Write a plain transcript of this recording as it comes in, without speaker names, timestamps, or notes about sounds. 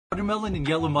Watermelon and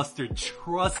yellow mustard,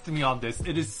 trust me on this,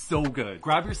 it is so good.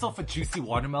 Grab yourself a juicy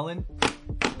watermelon,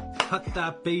 cut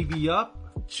that baby up,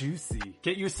 juicy.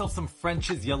 Get yourself some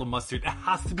French's yellow mustard, it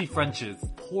has to be French's.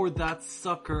 Pour that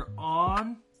sucker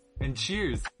on, and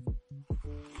cheers.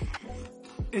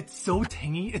 It's so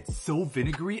tangy, it's so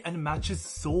vinegary, and it matches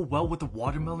so well with the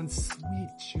watermelon's sweet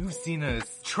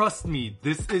juiciness. Trust me,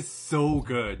 this is so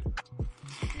good.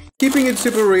 Keeping it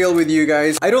super real with you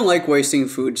guys, I don't like wasting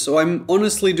food, so I'm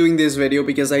honestly doing this video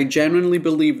because I genuinely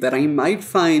believe that I might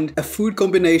find a food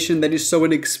combination that is so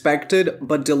unexpected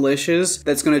but delicious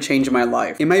that's gonna change my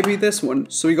life. It might be this one.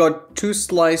 So we got 2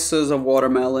 slices of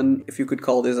watermelon, if you could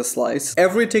call this a slice.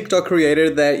 Every TikTok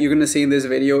creator that you're gonna see in this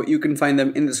video, you can find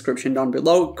them in the description down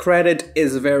below. Credit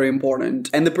is very important.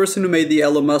 And the person who made the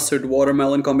yellow mustard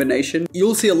watermelon combination,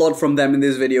 you'll see a lot from them in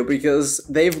this video because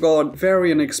they've got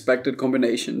very unexpected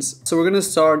combinations. So we're gonna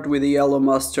start with the yellow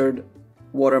mustard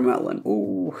watermelon.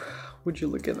 Ooh, would you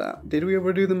look at that? Did we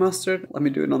ever do the mustard? Let me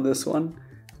do it on this one.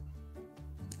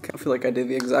 I feel like I did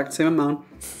the exact same amount.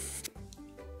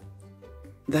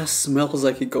 That smells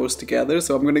like it goes together,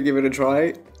 so I'm gonna give it a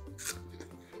try.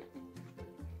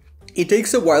 It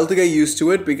takes a while to get used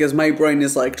to it because my brain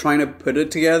is like trying to put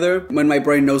it together when my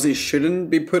brain knows it shouldn't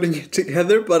be putting it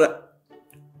together, but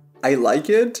I like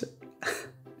it.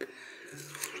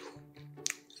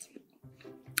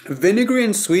 Vinegary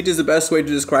and sweet is the best way to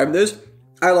describe this.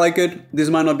 I like it. This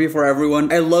might not be for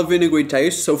everyone. I love vinegary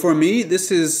taste, so for me, this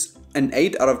is an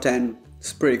 8 out of 10.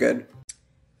 It's pretty good.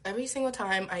 Every single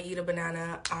time I eat a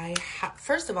banana,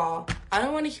 first of all, I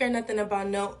don't want to hear nothing about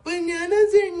no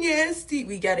bananas are nasty.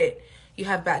 We get it. You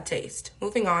have bad taste.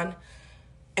 Moving on.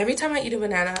 Every time I eat a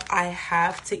banana, I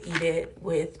have to eat it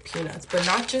with peanuts, but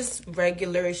not just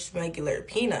regular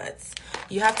peanuts.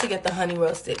 You have to get the honey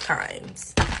roasted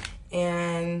kinds.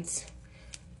 And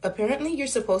apparently you're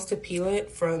supposed to peel it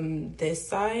from this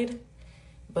side,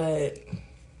 but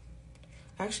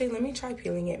actually let me try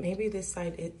peeling it. Maybe this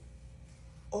side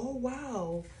oh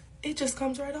wow, it just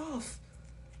comes right off.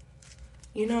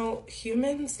 You know,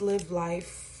 humans live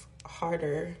life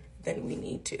harder than we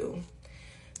need to,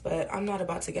 but I'm not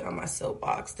about to get on my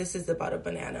soapbox. This is about a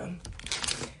banana.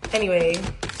 Anyway,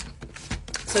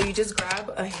 so you just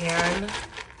grab a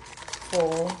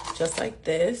handful just like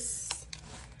this.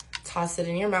 Toss it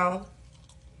in your mouth.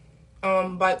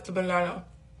 Bite the banana.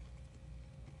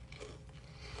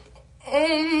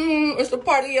 It's a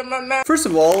party in my mouth. First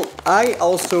of all, I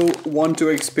also want to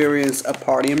experience a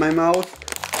party in my mouth.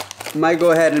 Might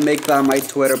go ahead and make that my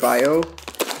Twitter bio.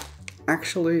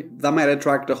 Actually, that might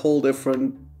attract a whole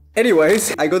different...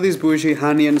 Anyways, I got these bougie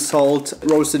honey and salt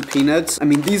roasted peanuts. I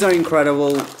mean, these are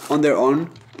incredible on their own.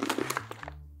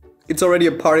 It's already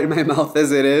a party in my mouth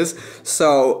as it is.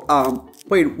 So,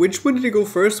 wait, which one did it go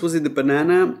first? Was it the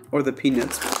banana or the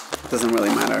peanuts? Doesn't really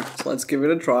matter. So let's give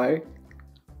it a try.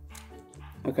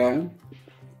 Okay.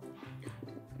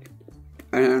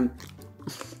 And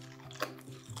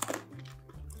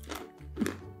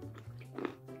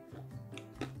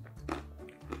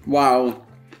wow.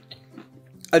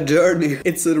 A journey.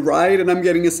 It's a ride and I'm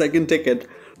getting a second ticket.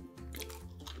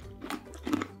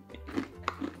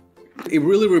 It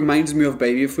really reminds me of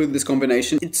baby food, this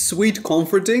combination. It's sweet,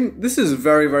 comforting. This is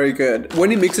very, very good.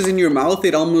 When it mixes in your mouth,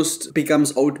 it almost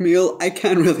becomes oatmeal. I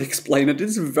can't really explain it.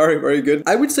 It's very, very good.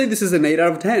 I would say this is an 8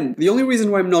 out of 10. The only reason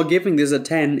why I'm not giving this a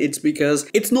 10, it's because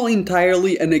it's not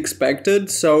entirely unexpected.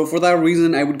 So for that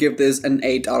reason, I would give this an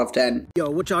 8 out of 10. Yo,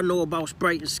 what y'all know about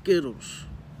Sprite and Skittles?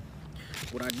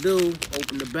 What I do,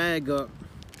 open the bag up,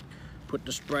 put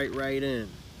the Sprite right in.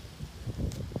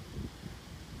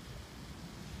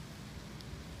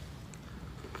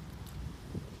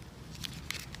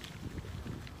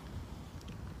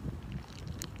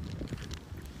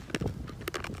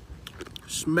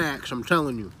 Smacks, I'm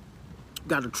telling you.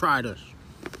 Gotta try this.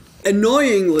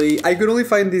 Annoyingly, I could only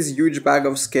find this huge bag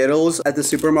of Skittles at the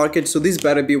supermarket, so this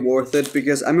better be worth it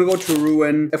because I'm about to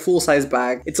ruin a full-size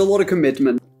bag. It's a lot of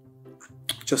commitment.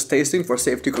 Just tasting for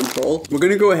safety control. We're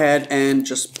gonna go ahead and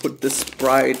just put the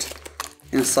Sprite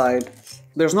inside.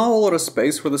 There's not a lot of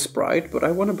space for the Sprite, but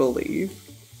I want to believe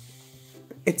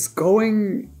it's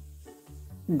going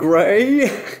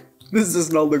gray. This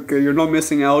does not look good. You're not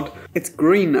missing out. It's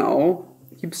green now.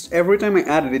 Every time I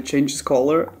add it, it changes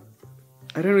color.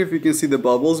 I don't know if you can see the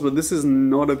bubbles, but this is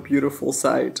not a beautiful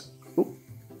sight. Oh,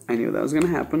 I knew that was gonna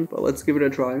happen, but let's give it a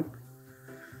try.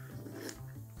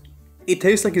 It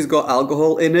tastes like it's got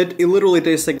alcohol in it. It literally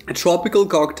tastes like a tropical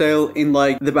cocktail in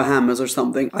like the Bahamas or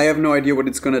something. I have no idea what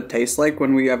it's gonna taste like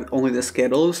when we have only the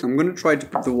Skittles. I'm gonna try to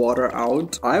put the water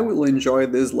out. I will enjoy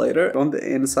this later. On the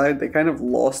inside, they kind of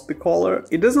lost the color.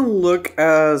 It doesn't look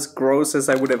as gross as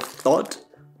I would have thought.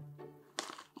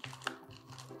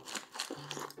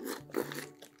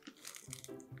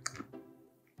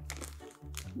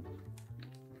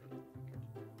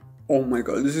 Oh my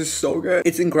god, this is so good.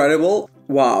 It's incredible.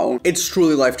 Wow, it's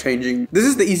truly life-changing. This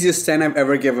is the easiest 10 I've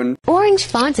ever given. Orange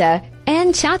Fanta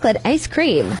and chocolate ice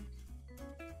cream.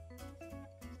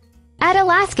 At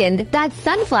Alaskan, that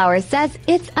sunflower says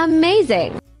it's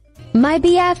amazing. My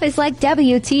BF is like,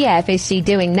 WTF is she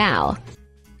doing now?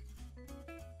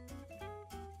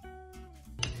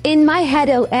 In my head,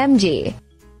 OMG.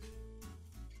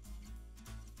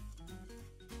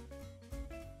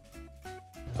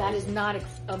 That is not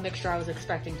a mixture I was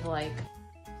expecting to like.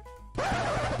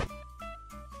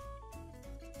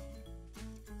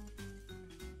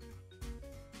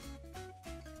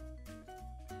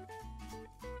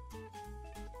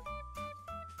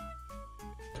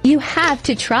 You have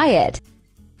to try it.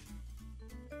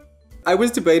 I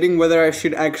was debating whether I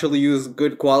should actually use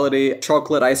good quality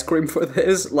chocolate ice cream for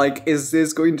this. Like, is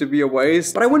this going to be a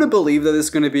waste? But I want to believe that it's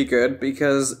going to be good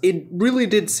because it really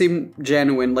did seem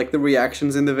genuine, like the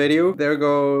reactions in the video. There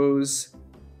goes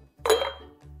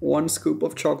 1 scoop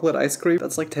of chocolate ice cream.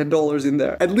 That's like $10 in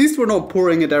there. At least we're not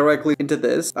pouring it directly into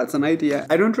this. That's an idea.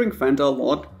 I don't drink Fanta a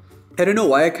lot. I don't know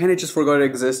why, I kind of just forgot it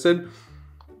existed.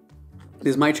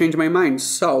 This might change my mind.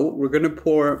 So we're going to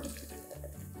pour...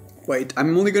 Wait,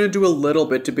 I'm only gonna do a little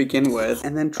bit to begin with,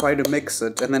 and then try to mix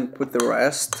it, and then put the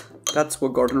rest. That's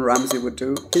what Gordon Ramsay would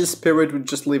do. His spirit would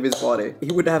just leave his body.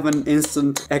 He would have an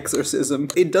instant exorcism.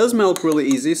 It does melt really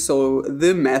easy, so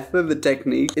the method, the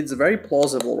technique, it's very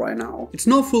plausible right now. It's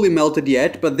not fully melted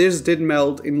yet, but this did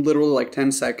melt in literally like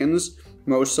 10 seconds,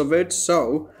 most of it,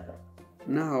 so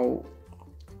now...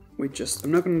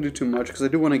 I'm not gonna do too much because I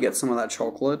do want to get some of that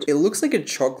chocolate. It looks like a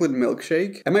chocolate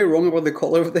milkshake. Am I wrong about the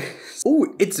color of this? Oh,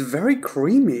 it's very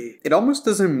creamy. It almost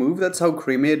doesn't move, that's how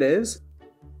creamy it is.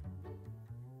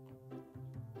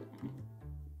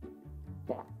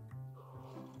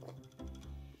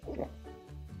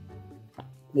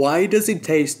 Why does it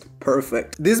taste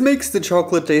perfect? This makes the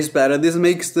chocolate taste better. This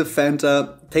makes the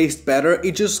Fanta taste better.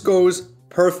 It just goes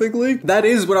perfectly. That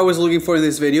is what I was looking for in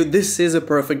this video. This is a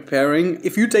perfect pairing.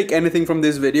 If you take anything from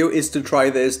this video, is to try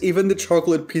this. Even the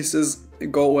chocolate pieces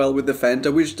go well with the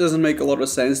Fanta, which doesn't make a lot of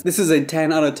sense. This is a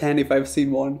 10 out of 10 if I've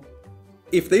seen one.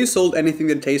 If they sold anything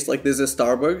that tastes like this at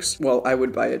Starbucks, well, I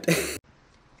would buy it.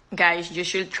 Guys, you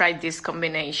should try this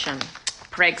combination.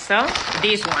 Pretzel,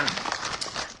 this one.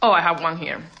 Oh, I have one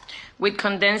here. With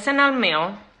condensed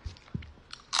milk.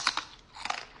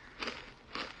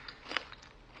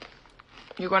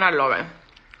 You're gonna love it.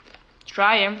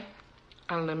 Try it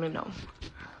and let me know.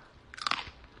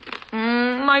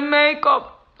 My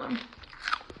makeup.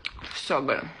 So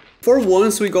good. For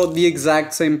once, we got the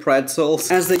exact same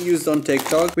pretzels as they used on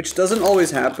TikTok, which doesn't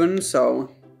always happen, so...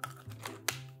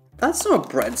 That's not a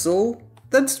pretzel.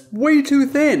 That's way too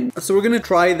thin. So we're gonna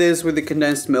try this with the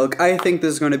condensed milk. I think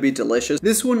this is gonna be delicious.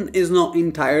 This one is not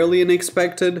entirely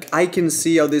unexpected. I can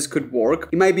see how this could work.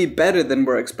 It might be better than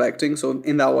we're expecting, so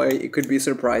in that way, it could be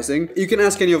surprising. You can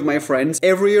ask any of my friends.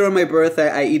 Every year on my birthday,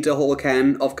 I eat a whole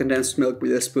can of condensed milk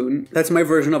with a spoon. That's my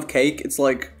version of cake. It's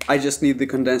like, I just need the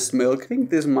condensed milk. I think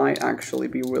this might actually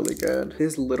be really good.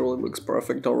 This literally looks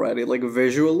perfect already. Like,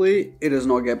 visually, it does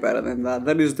not get better than that.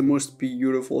 That is the most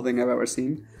beautiful thing I've ever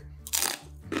seen.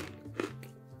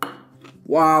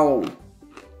 Wow.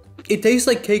 It tastes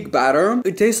like cake batter.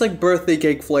 It tastes like birthday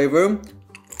cake flavor.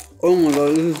 Oh my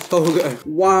god, this is so good.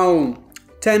 Wow.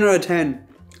 10 out of 10.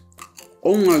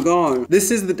 Oh my god.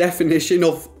 This is the definition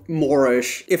of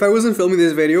Moorish. If I wasn't filming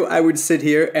this video, I would sit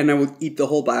here and I would eat the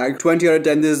whole bag. 20 out of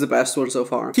 10, this is the best one so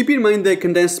far. Keep in mind that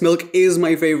condensed milk is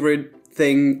my favorite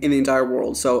thing in the entire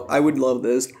world, so I would love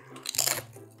this.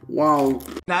 Wow.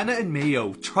 Banana and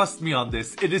mayo, trust me on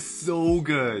this, it is so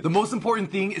good. The most important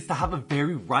thing is to have a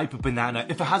very ripe banana.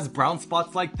 If it has brown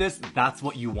spots like this, that's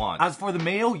what you want. As for the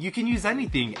mayo, you can use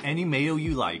anything, any mayo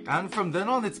you like. And from then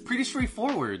on, it's pretty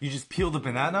straightforward. You just peel the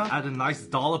banana, add a nice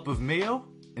dollop of mayo,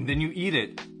 and then you eat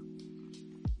it.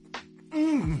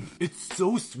 It's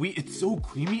so sweet, it's so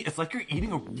creamy, it's like you're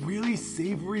eating a really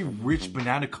savory, rich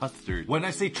banana custard. When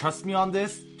I say trust me on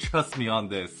this, trust me on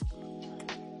this.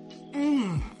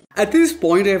 At this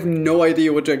point, I have no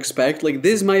idea what to expect. Like,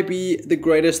 this might be the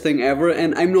greatest thing ever,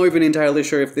 and I'm not even entirely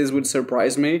sure if this would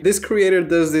surprise me. This creator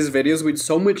does these videos with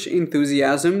so much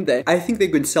enthusiasm that I think they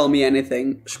could sell me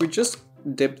anything. Should we just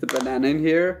dip the banana in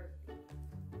here?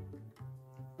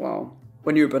 Wow.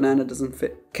 When your banana doesn't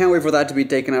fit. Can't wait for that to be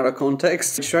taken out of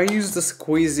context. Should I use the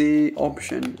squeezy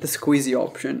option? The squeezy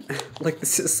option. Like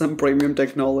this is some premium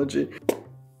technology.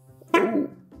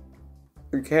 Ooh.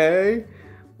 Okay.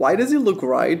 Why does it look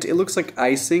right? It looks like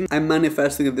icing. I'm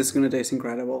manifesting that this is gonna taste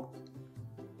incredible.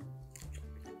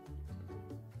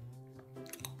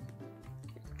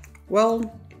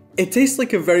 Well, it tastes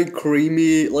like a very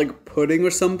creamy, like pudding or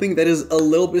something that is a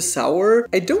little bit sour.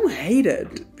 I don't hate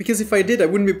it, because if I did, I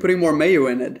wouldn't be putting more mayo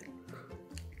in it.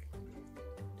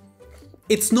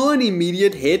 It's not an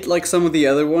immediate hit like some of the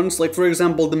other ones. Like for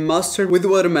example, the mustard with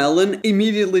watermelon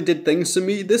immediately did things to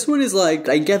me. This one is like,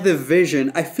 I get the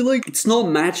vision. I feel like it's not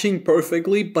matching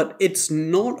perfectly, but it's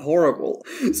not horrible.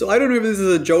 So I don't know if this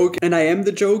is a joke and I am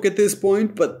the joke at this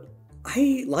point, but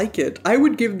I like it. I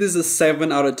would give this a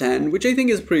 7 out of 10, which I think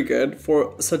is pretty good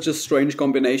for such a strange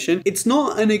combination. It's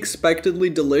not unexpectedly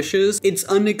delicious. It's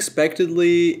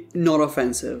unexpectedly not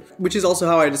offensive, which is also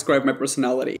how I describe my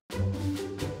personality.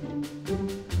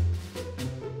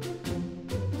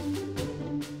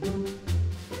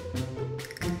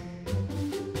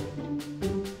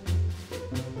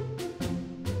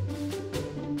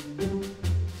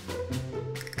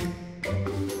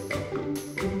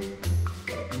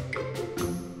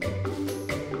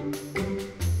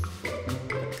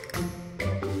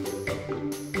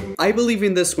 I believe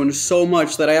in this one so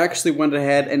much that I actually went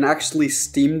ahead and actually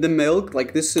steamed the milk.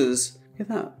 Like this is, look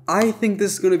at that. I think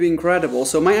this is gonna be incredible.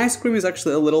 So my ice cream is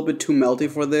actually a little bit too melty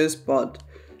for this, but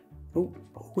oh,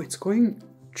 it's going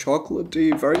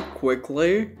chocolatey very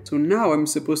quickly. So now I'm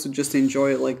supposed to just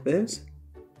enjoy it like this.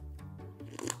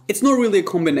 It's not really a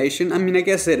combination. I mean, I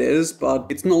guess it is, but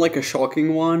it's not like a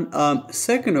shocking one.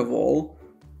 Second of all,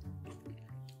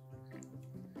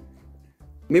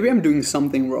 maybe I'm doing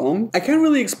something wrong. I can't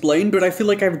really explain, but I feel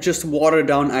like I've just watered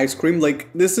down ice cream.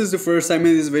 Like, this is the first time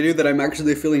in this video that I'm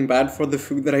actually feeling bad for the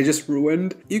food that I just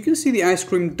ruined. You can see the ice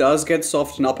cream does get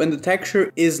softened up and the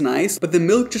texture is nice, but the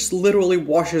milk just literally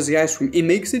washes the ice cream. It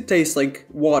makes it taste like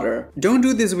water. Don't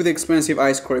do this with expensive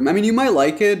ice cream. I mean, you might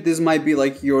like it. This might be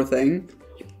like your thing.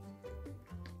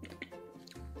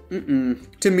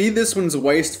 To me, this one's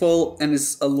wasteful and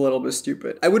is a little bit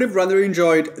stupid. I would have rather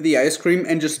enjoyed the ice cream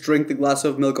and just drink the glass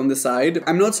of milk on the side.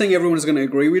 I'm not saying everyone's gonna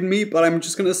agree with me, but I'm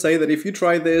just gonna say that if you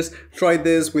try this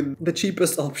with the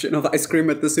cheapest option of ice cream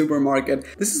at the supermarket.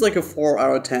 This is like a 4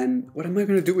 out of 10. What am I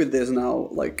gonna do with this now?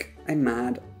 Like, I'm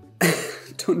mad.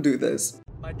 Don't do this.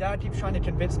 My dad keeps trying to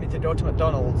convince me to go to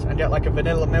McDonald's and get like a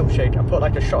vanilla milkshake and put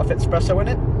like a shot of espresso in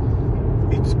it.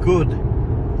 It's good.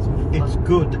 It's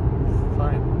good.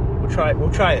 Fine.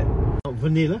 We'll try it.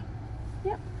 Vanilla.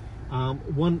 Yep.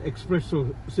 1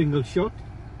 espresso single shot.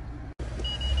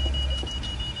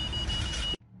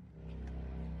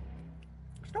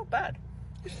 It's not bad.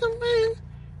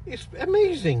 It's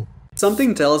amazing.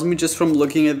 Something tells me just from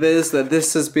looking at this that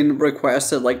this has been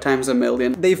requested like times a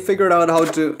million. They figured out how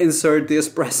to insert the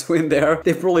espresso in there.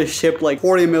 They probably shipped like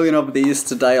 40 million of these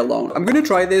to die alone. I'm gonna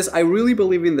try this. I really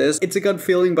believe in this. It's a gut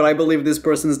feeling, but I believe this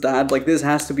person's dad. Like, this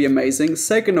has to be amazing.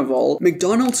 Second of all,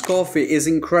 McDonald's coffee is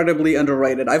incredibly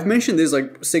underrated. I've mentioned this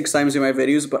like 6 times in my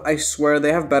videos, but I swear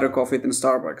they have better coffee than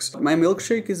Starbucks. My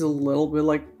milkshake is a little bit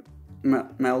like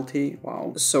melty.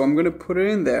 Wow. So I'm gonna put it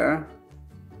in there.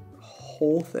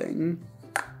 Whole thing.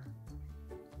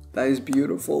 That is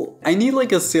beautiful. I need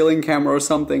like a ceiling camera or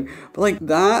something, but like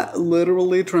that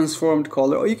literally transformed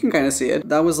color. Oh, you can kind of see it.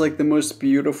 That was like the most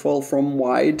beautiful from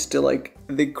white to like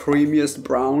the creamiest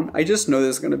brown. I just know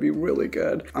this is gonna be really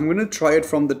good. I'm gonna try it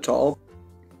from the top.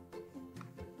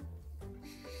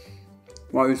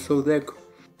 Wow, it's so thick.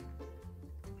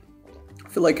 I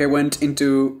feel like I went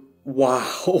into,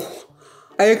 wow.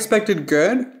 I expected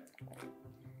good.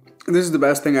 This is the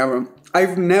best thing ever.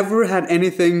 I've never had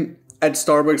anything at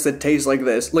Starbucks that tastes like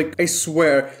this. Like, I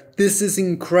swear, this is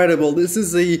incredible. This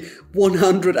is a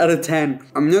 100 out of 10.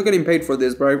 I'm not getting paid for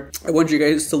this, but I want you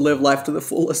guys to live life to the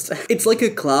fullest. It's like a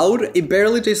cloud. It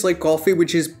barely tastes like coffee,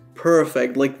 which is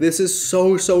perfect. Like, this is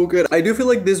so good. I do feel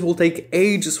like this will take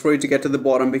ages for it to get to the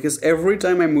bottom because every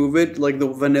time I move it, like the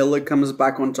vanilla comes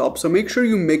back on top. So make sure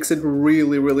you mix it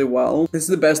really well. This is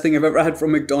the best thing I've ever had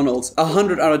from McDonald's.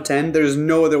 100 out of 10. There's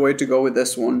no other way to go with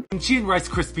this one. Kimchi and Rice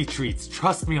Krispie treats.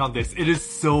 Trust me on this. It is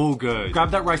so good. Grab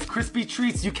that Rice Krispie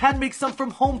treats. You can make some from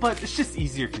home, but it's just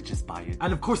easier if you just buy it.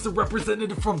 And of course, the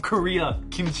representative from Korea,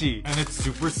 kimchi. And it's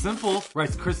super simple.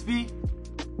 Rice Krispie,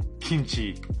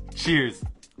 kimchi. Cheers.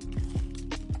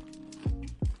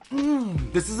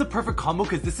 This is a perfect combo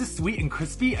because this is sweet and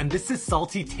crispy and this is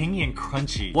salty, tangy, and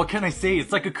crunchy. What can I say?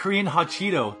 It's like a Korean hot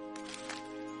Cheeto.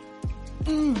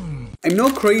 I'm I'm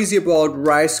not crazy about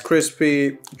Rice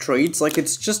Krispie treats, like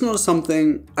it's just not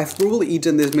something, I've probably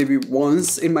eaten this maybe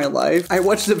once in my life. I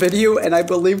watched the video and I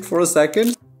believed for a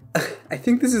second. I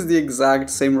think this is the exact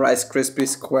same Rice Krispie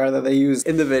square that they used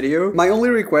in the video. My only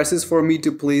request is for me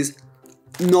to please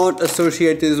not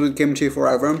associate this with kimchi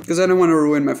forever, because I don't want to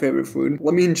ruin my favorite food.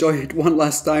 Let me enjoy it one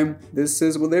last time. This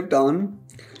is what they've done.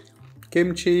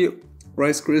 Kimchi,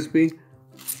 Rice Krispie.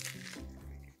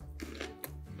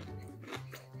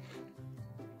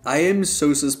 I am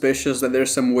so suspicious that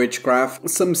there's some witchcraft,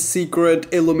 some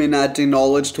secret Illuminati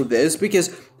knowledge to this,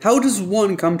 because how does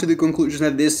one come to the conclusion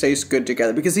that this tastes good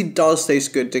together? Because it does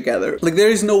taste good together. Like,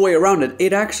 there is no way around it.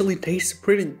 It actually tastes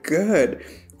pretty good.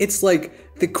 It's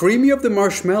like the creamy of the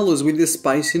marshmallows with the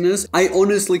spiciness. I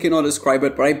honestly cannot describe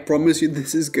it, but I promise you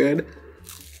this is good.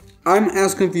 I'm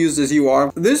as confused as you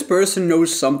are. This person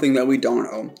knows something that we don't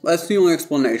know. That's the only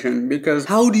explanation, because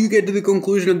how do you get to the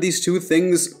conclusion that these two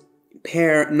things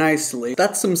pair nicely?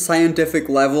 That's some scientific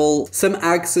level, some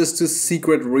access to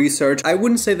secret research. I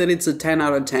wouldn't say that it's a 10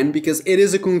 out of 10 because it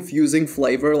is a confusing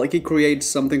flavor, like it creates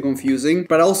something confusing,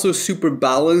 but also super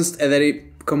balanced and that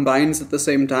it combines at the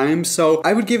same time. So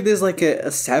I would give this like a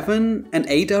 7, an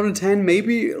 8 out of 10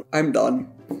 maybe. I'm done.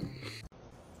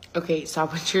 Okay,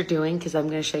 stop what you're doing because I'm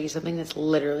going to show you something that's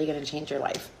literally going to change your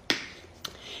life.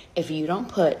 If you don't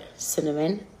put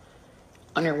cinnamon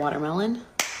on your watermelon,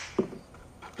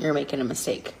 you're making a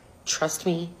mistake. Trust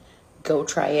me, go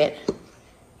try it.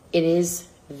 It is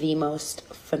the most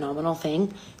phenomenal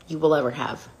thing you will ever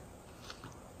have.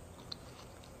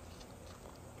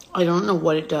 I don't know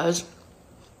what it does.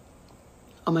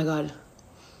 Oh my God.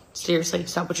 Seriously,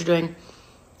 stop what you're doing.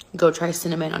 Go try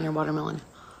cinnamon on your watermelon.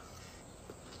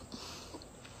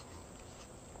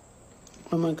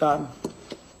 Oh my God.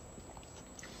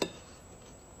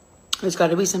 There's got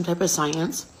to be some type of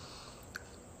science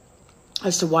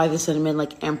as to why the cinnamon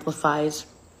like amplifies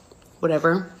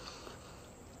whatever.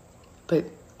 But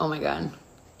oh my God,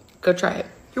 go try it.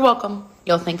 You're welcome.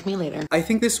 You'll thank me later. I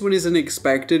think this one is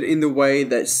unexpected in the way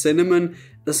that cinnamon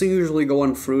doesn't usually go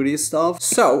on fruity stuff.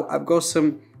 So I've got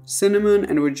some cinnamon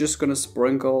and we're just gonna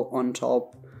sprinkle on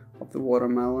top of the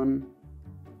watermelon.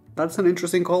 That's an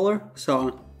interesting color.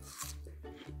 So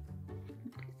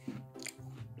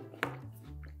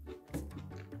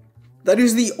that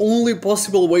is the only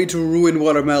possible way to ruin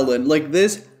watermelon. Like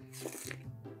this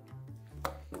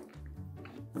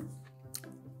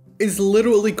it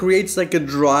literally creates like a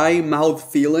dry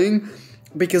mouth feeling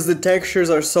because the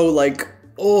textures are so like,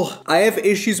 oh, I have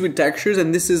issues with textures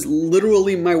and this is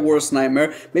literally my worst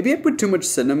nightmare. Maybe I put too much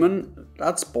cinnamon.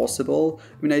 That's possible.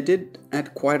 I mean, I did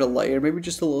add quite a layer, maybe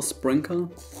just a little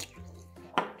sprinkle.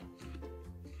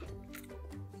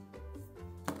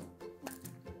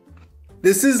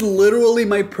 This is literally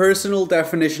my personal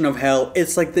definition of hell.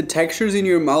 It's like the textures in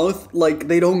your mouth, like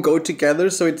they don't go together.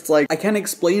 So it's like, I can't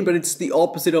explain, but it's the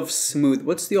opposite of smooth.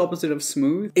 What's the opposite of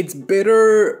smooth? It's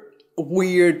bitter,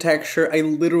 weird texture. I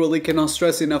literally cannot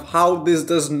stress enough how this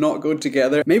does not go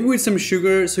together. Maybe with some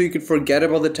sugar so you could forget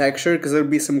about the texture because there'll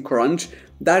be some crunch.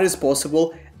 That is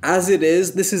possible. As it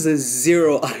is, this is a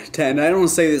 0 out of 10. I don't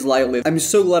say this lightly. I'm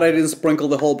so glad I didn't sprinkle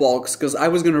the whole box because I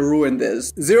was gonna ruin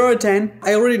this. 0 out of 10.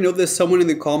 I already know there's someone in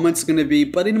the comments gonna be,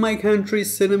 but in my country,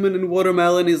 cinnamon and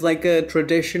watermelon is like a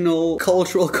traditional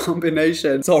cultural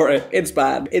combination. Sorry, it's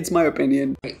bad. It's my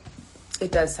opinion.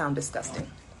 It does sound disgusting.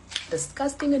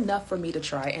 Disgusting enough for me to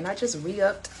try, and I just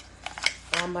re-upped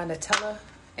on my Nutella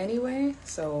anyway,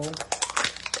 so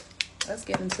let's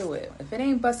get into it. If it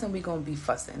ain't bussin', we gonna be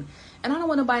fussin'. And I don't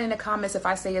want nobody in the comments if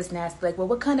I say it's nasty, like, well,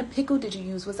 what kind of pickle did you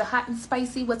use? Was it hot and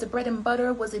spicy? Was it bread and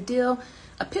butter? Was it dill?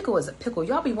 A pickle is a pickle.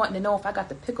 Y'all be wanting to know if I got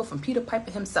the pickle from Peter Piper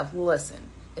himself. Listen,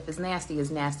 if it's nasty, it's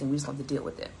nasty, and we just want to deal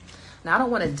with it. Now, I don't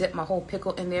want to dip my whole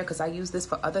pickle in there because I use this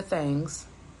for other things.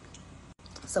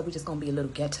 So we just gonna be a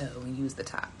little ghetto and use the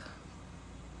top.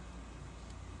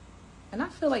 And I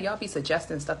feel like y'all be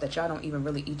suggesting stuff that y'all don't even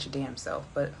really eat your damn self,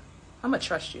 but I'm gonna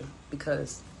trust you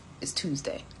because it's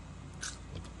Tuesday.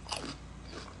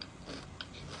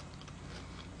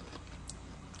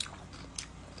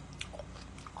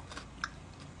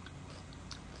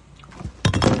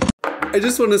 I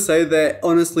just want to say that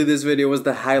honestly this video was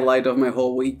the highlight of my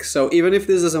whole week, so even if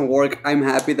this doesn't work, I'm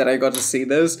happy that I got to see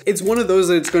this. It's one of those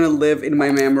that it's gonna live in my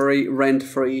memory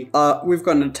rent-free. We've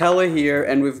got Nutella here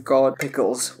and we've got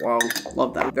pickles. Wow,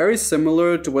 love that. Very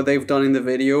similar to what they've done in the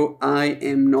video. I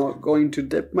am not going to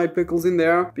dip my pickles in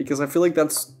there because I feel like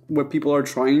that's what people are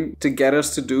trying to get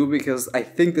us to do, because I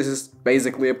think this is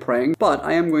basically a prank. But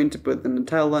I am going to put the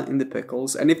Nutella in the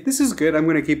pickles, and if this is good, I'm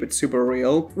gonna keep it super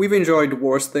real. We've enjoyed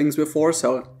worse things before,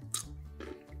 so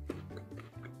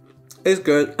it's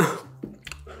good.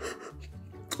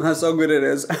 That's how good it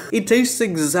is. It tastes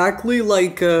exactly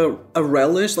like a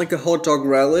relish, like a hot dog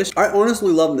relish. I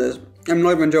honestly love this. I'm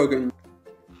not even joking.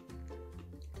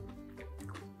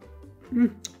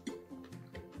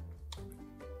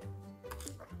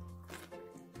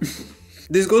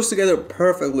 This goes together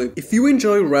perfectly. If you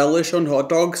enjoy relish on hot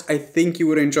dogs, I think you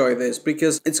would enjoy this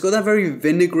because it's got that very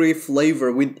vinegary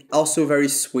flavor with also very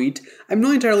sweet. I'm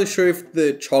not entirely sure if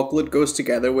the chocolate goes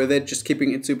together with it, just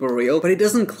keeping it super real, but it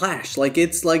doesn't clash. Like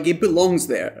it belongs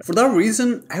there. For that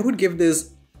reason, I would give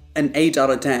this an 8 out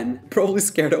of 10. Probably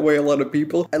scared away a lot of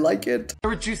people. I like it.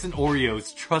 Carrot juice and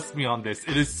Oreos, trust me on this,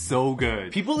 it is so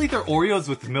good. People eat their Oreos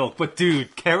with milk, but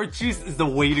dude, carrot juice is the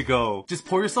way to go. Just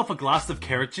pour yourself a glass of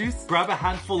carrot juice, grab a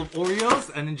handful of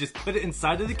Oreos, and then just put it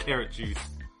inside of the carrot juice.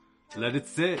 Let it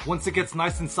sit. Once it gets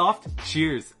nice and soft,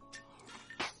 cheers.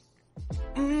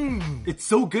 It's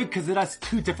so good because it has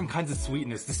two different kinds of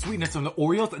sweetness. The sweetness from the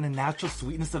Oreos and the natural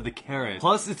sweetness of the carrot.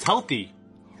 Plus, it's healthy.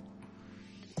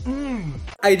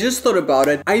 I just thought about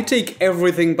it. I take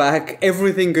everything back,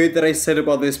 everything good that I said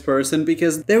about this person,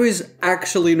 because there is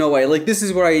actually no way. Like, this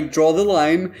is where I draw the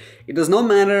line. It does not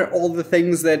matter all the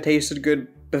things that tasted good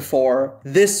before.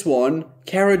 This one,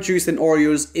 carrot juice and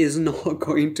Oreos, is not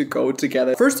going to go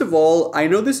together. First of all, I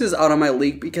know this is out of my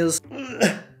league because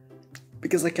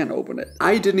I can't open it.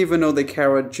 I didn't even know the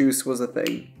carrot juice was a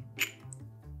thing.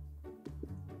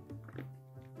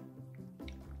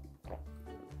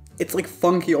 It's like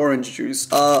funky orange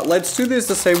juice. Let's do this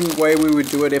the same way we would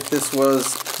do it if this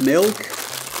was milk.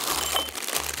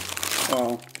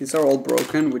 Oh, these are all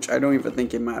broken, which I don't even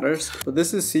think it matters. But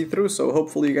this is see-through, so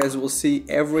hopefully you guys will see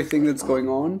everything that's going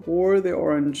on. Pour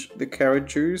the carrot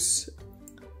juice.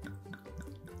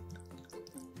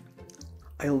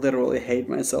 I literally hate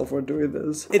myself for doing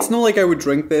this. It's not like I would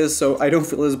drink this, so I don't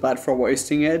feel as bad for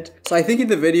wasting it. So I think in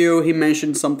the video he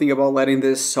mentioned something about letting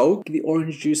this soak. The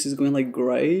orange juice is going like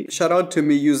gray. Shout out to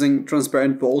me using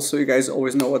transparent bowls so you guys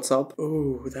always know what's up.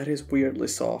 Oh, that is weirdly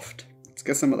soft. Let's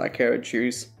get some of that carrot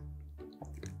juice.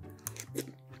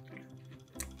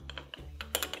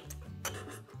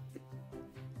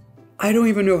 I don't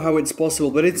even know how it's possible,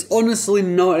 but it's honestly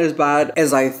not as bad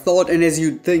as I thought and as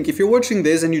you'd think. If you're watching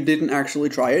this and you didn't actually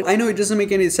try it, I know it doesn't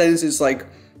make any sense, it's like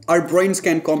our brains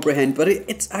can't comprehend, but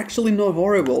it's actually not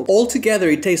horrible. Altogether,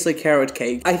 it tastes like carrot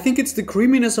cake. I think it's the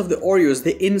creaminess of the Oreos,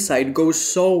 the inside goes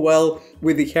so well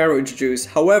with the carrot juice.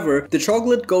 However, the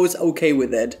chocolate goes okay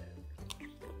with it.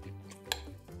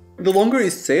 The longer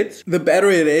it sits, the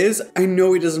better it is. I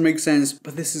know it doesn't make sense,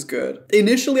 but this is good.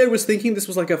 Initially, I was thinking this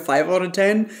was like a 5 out of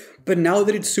 10, but now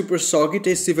that it's super soggy, it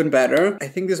tastes even better. I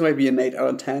think this might be an 8 out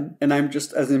of 10, and I'm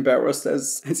just as embarrassed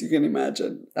as you can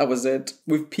imagine. That was it.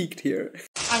 We've peaked here.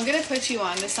 I'm gonna put you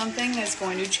on to something that's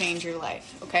going to change your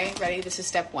life, okay? Ready? This is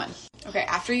step 1. Okay,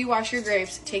 after you wash your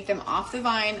grapes, take them off the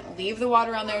vine, leave the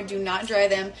water on there, do not dry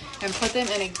them, and put them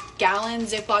in a gallon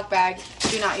Ziploc bag.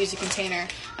 Do not use a container.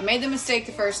 I made the mistake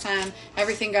the first time.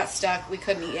 Everything got stuck. We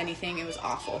couldn't eat anything. It was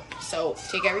awful. So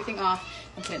take everything off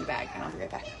and put it in the bag, and I'll be right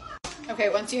back. Okay,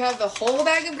 once you have the whole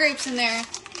bag of grapes in there,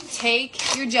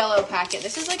 take your Jell-O packet.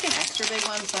 This is like an extra big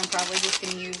one, so I'm probably just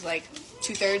gonna use like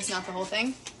 2/3, not the whole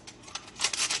thing.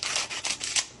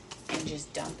 And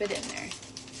just dump it in there.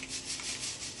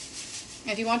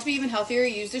 If you want to be even healthier,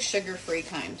 use the sugar-free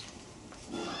kind.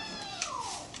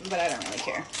 But I don't really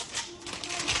care.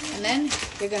 And then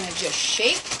you're gonna just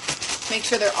shake, make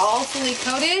sure they're all fully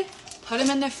coated, put them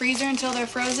in the freezer until they're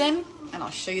frozen, and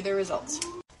I'll show you the results.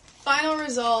 Final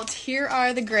result, here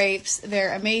are the grapes.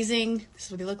 They're amazing. This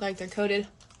is what they look like, they're coated.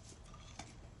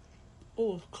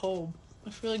 Oh, cold.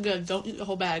 That's really good. Don't eat the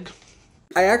whole bag.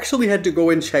 I actually had to go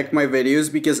and check my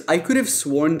videos because I could have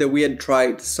sworn that we had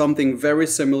tried something very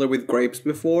similar with grapes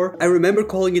before. I remember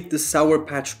calling it the Sour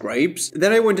Patch Grapes.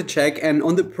 Then I went to check, and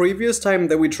on the previous time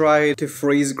that we tried to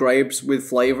freeze grapes with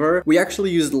flavor, we actually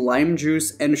used lime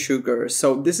juice and sugar.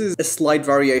 So this is a slight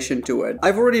variation to it.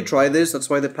 I've already tried this, that's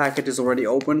why the packet is already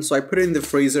open. So I put it in the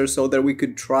freezer so that we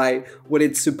could try what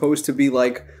it's supposed to be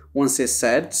like once it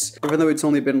sets, even though it's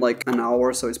only been like an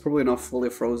hour, so it's probably not fully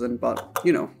frozen, but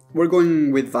you know, we're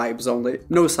going with vibes only,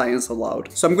 no science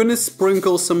allowed. So I'm gonna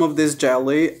sprinkle some of this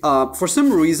jelly. For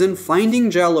some reason,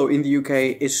 finding Jell-O in the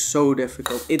UK is so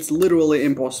difficult. It's literally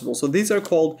impossible. So these are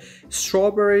called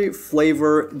strawberry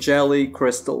flavor jelly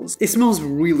crystals. It smells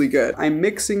really good. I'm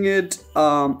mixing it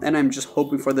and I'm just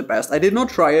hoping for the best. I did not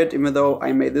try it, even though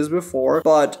I made this before,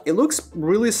 but it looks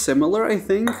really similar, I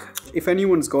think. If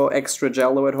anyone's got extra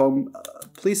Jell-O at home,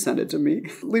 please send it to me.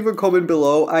 Leave a comment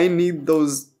below. I need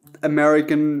those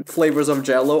American flavors of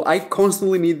Jell-O. I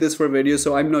constantly need this for videos,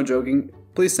 so I'm not joking.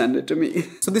 Please send it to me.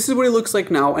 So this is what it looks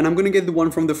like now, and I'm gonna get the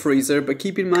one from the freezer, but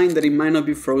keep in mind that it might not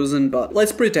be frozen, but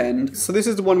let's pretend. So this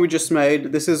is the one we just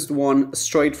made. This is the one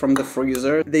straight from the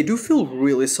freezer. They do feel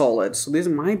really solid, so this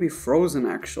might be frozen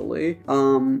actually.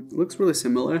 Looks really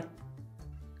similar.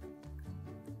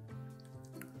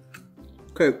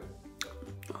 Okay.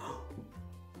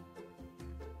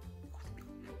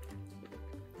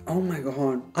 Oh my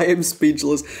god, I am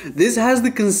speechless. This has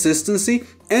the consistency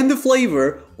and the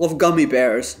flavor of gummy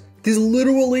bears. This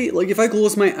literally, like if I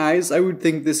close my eyes, I would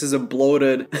think this is a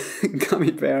bloated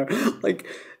gummy bear. Like,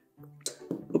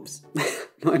 oops,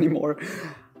 not anymore.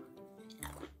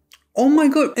 Oh my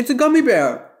god, it's a gummy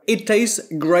bear. It tastes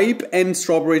grape and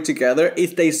strawberry together.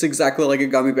 It tastes exactly like a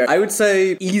gummy bear. I would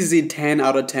say easy 10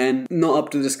 out of 10. Not up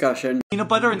to discussion. Peanut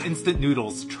butter and instant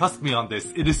noodles, trust me on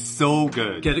this, it is so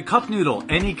good. Get a cup noodle,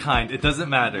 any kind, it doesn't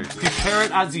matter. Prepare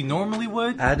it as you normally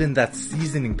would, add in that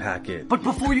seasoning packet. But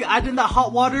before you add in that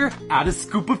hot water, add a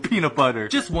scoop of peanut butter.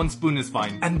 Just 1 spoon is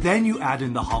fine. And then you add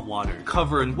in the hot water.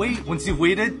 Cover and wait. Once you've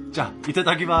waited, 자,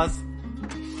 itadakimasu.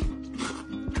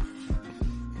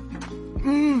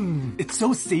 It's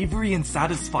so savory and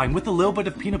satisfying with a little bit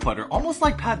of peanut butter, almost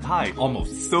like pad thai.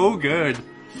 Almost. So good.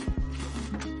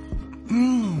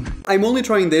 I'm only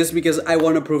trying this because I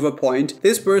want to prove a point.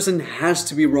 This person has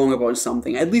to be wrong about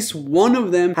something. At least one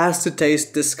of them has to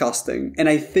taste disgusting. And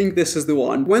I think this is the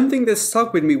one. One thing that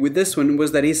stuck with me with this one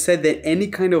was that he said that any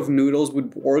kind of noodles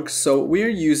would work. So we're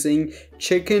using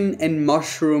chicken and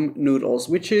mushroom noodles,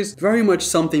 which is very much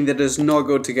something that does not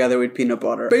go together with peanut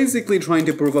butter. Basically trying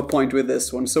to prove a point with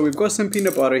this one. So we've got some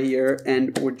peanut butter here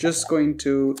and we're just going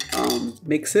to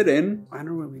mix it in. I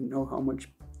don't really know how much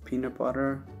peanut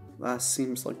butter. That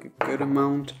seems like a good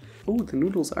amount. Oh, the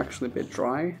noodle's actually a bit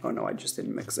dry. Oh no, I just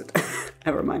didn't mix it.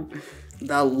 Never mind.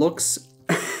 That looks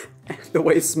the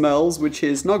way it smells, which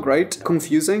is not great.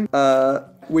 Confusing.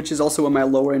 Which is also what my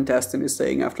lower intestine is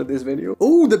saying after this video.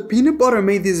 Oh, the peanut butter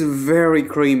made this very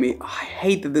creamy. I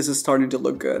hate that this is starting to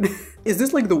look good. Is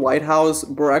this like the White House,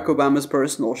 Barack Obama's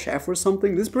personal chef or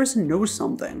something? This person knows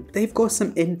something. They've got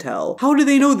some intel. How do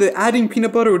they know that adding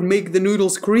peanut butter would make the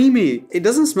noodles creamy? It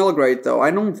doesn't smell great though.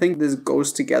 I don't think this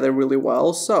goes together really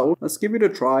well. So let's give it a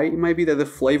try. It might be that the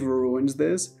flavor ruins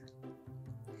this.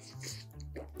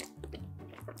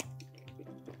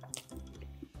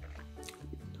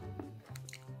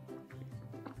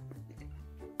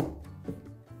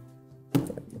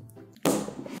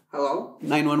 Hello?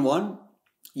 911?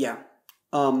 Yeah.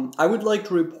 I would like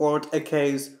to report a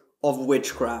case of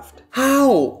witchcraft.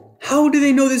 How? How do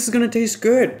they know this is gonna taste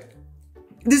good?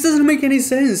 This doesn't make any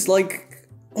sense. Like,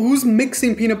 who's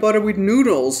mixing peanut butter with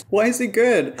noodles? Why is it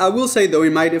good? I will say though,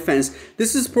 in my defense,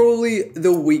 this is probably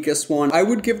the weakest one. I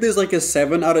would give this like a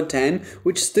 7 out of 10,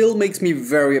 which still makes me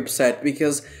very upset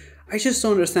because I just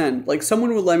don't understand. Like,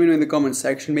 someone will let me know in the comment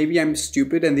section, maybe I'm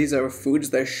stupid and these are foods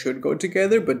that should go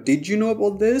together, but did you know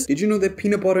about this? Did you know that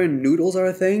peanut butter and noodles are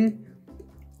a thing?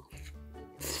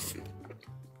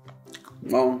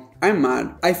 Well, I'm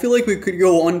mad. I feel like we could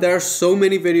go on. There are so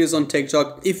many videos on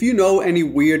TikTok. If you know any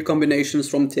weird combinations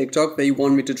from TikTok that you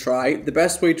want me to try, the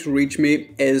best way to reach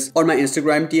me is on my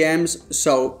Instagram DMs.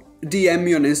 So DM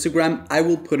me on Instagram, I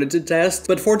will put it to test.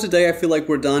 But for today, I feel like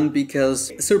we're done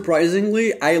because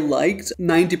surprisingly, I liked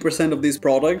 90% of these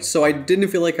products, so I didn't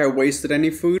feel like I wasted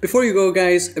any food. Before you go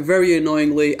guys, very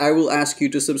annoyingly, I will ask you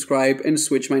to subscribe and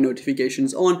switch my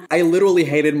notifications on. I literally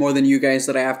hate it more than you guys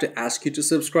that I have to ask you to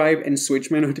subscribe and switch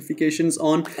my notifications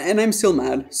on, and I'm still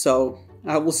mad. So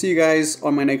I will see you guys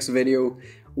on my next video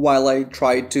while I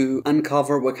try to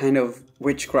uncover what kind of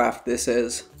witchcraft this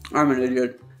is. I'm an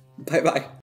idiot. Bye bye.